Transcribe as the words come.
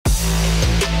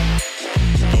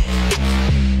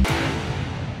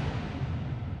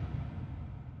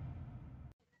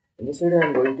this video,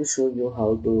 I'm going to show you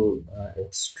how to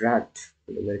extract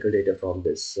numerical data from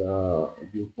this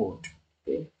viewport.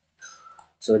 Okay,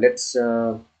 so let's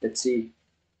see.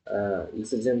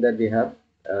 Let's assume that we have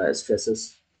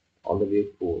stresses on the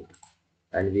viewport,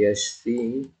 and we are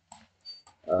seeing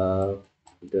uh,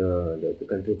 the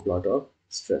control plot of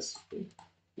stress. Okay.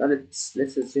 Now let's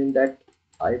assume that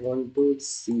I want to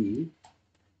see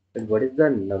that what is the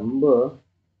number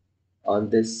on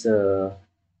this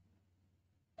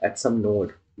at some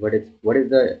node. What is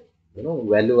the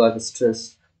value of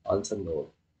stress on some node?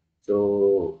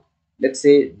 So let's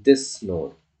say this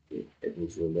node. Okay, let me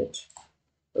zoom it.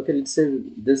 Okay, let's say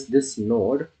this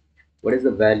node. What is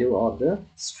the value of the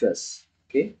stress?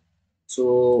 Okay,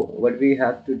 so what we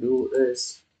have to do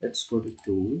is, let's go to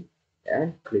tool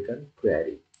and click on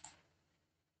query.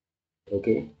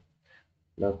 Okay,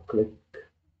 now click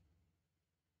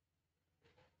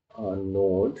on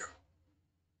node.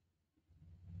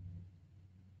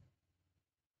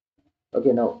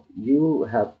 Okay, now you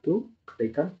have to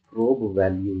click on probe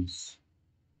values.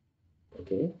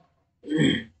 Okay,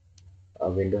 a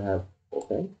window have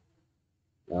opened.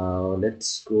 Now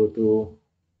let's move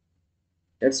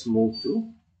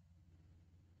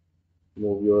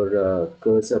your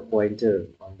cursor pointer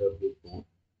on the viewport,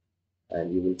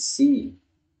 and you will see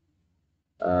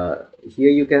here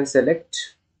you can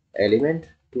select element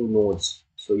to nodes,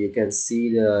 so you can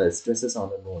see the stresses on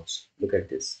the nodes. Look at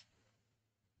this.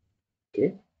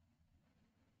 Okay,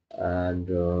 and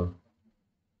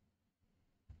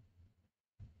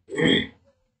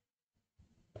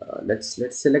let's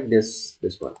select this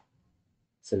one.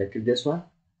 Selected this one,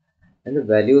 and the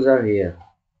values are here.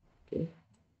 Okay,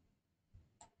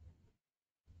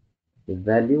 the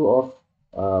value of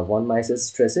one mice's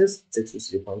stress is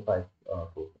 63.5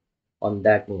 on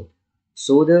that node.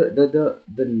 So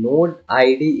the node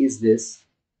ID is this,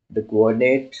 the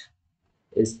coordinate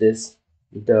is this,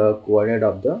 the coordinate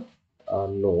of the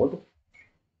node,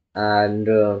 and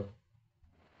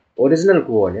original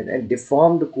coordinate and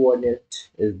deformed coordinate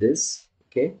is this.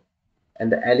 Okay,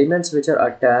 and the elements which are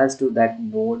attached to that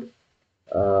node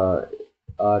uh,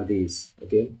 are these.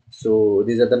 Okay, so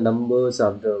these are the numbers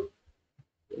of the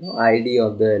ID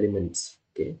of the elements.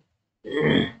 Okay,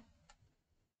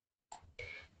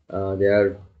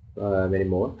 there are many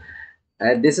more,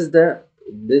 and this is the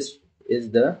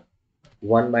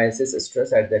one minus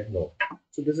stress at that node.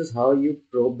 So this is how you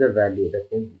probe the value.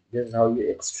 That means this is how you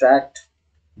extract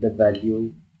the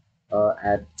value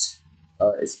at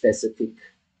a specific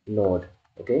node.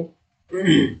 Okay,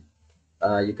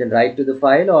 you can write to the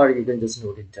file, or you can just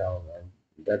note it down, and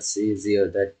that's easier.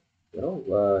 That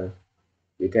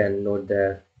you can note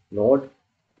the node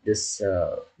this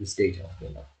data.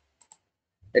 Okay, now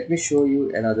let me show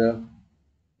you another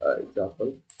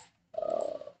example.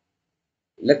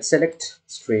 Let's select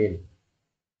strain.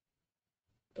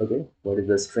 Okay, what is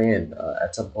the strain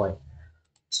at some point?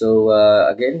 So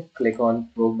again, click on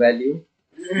probe value.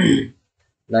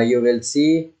 Now you will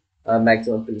see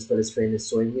maximum principal strain is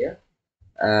showing here,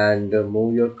 and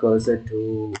move your cursor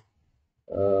to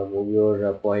move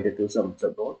your pointer to some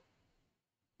node,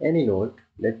 any node.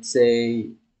 Let's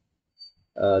say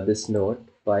this node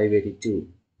 582.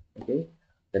 Okay,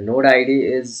 the node ID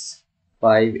is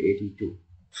 582.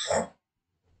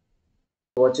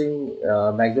 Watching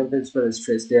maximum principal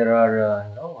stress, there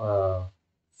are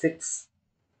six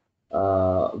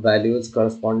values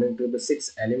corresponding to the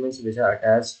six elements which are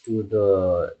attached to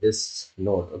this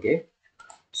node. Okay,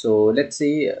 so let's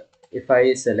see, if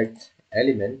I select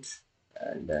element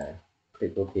and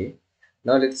click OK.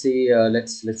 Now let's see,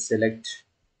 let's select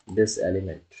this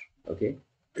element. Okay,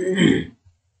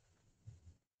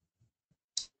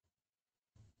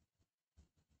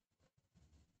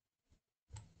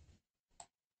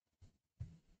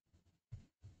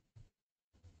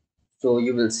 so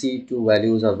you will see two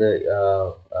values of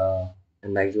the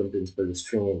maximum principal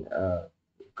strain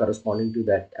corresponding to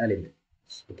that element.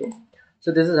 Okay,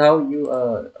 so this is how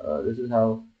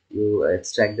you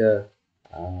extract the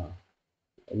uh,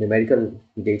 numerical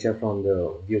data from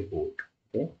the viewport.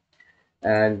 Okay,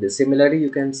 and similarly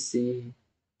you can see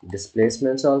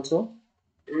displacements also.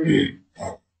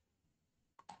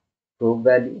 Probe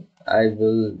value, I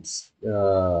will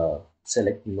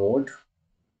select node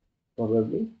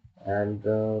probably, and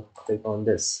click on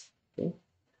this. Okay,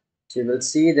 so you will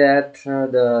see that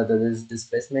this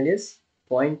displacement is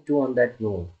 0.2 on that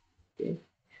node. Okay,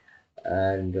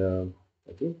 and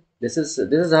okay, this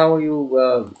is how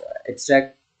you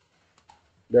extract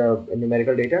the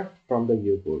numerical data from the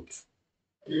viewport.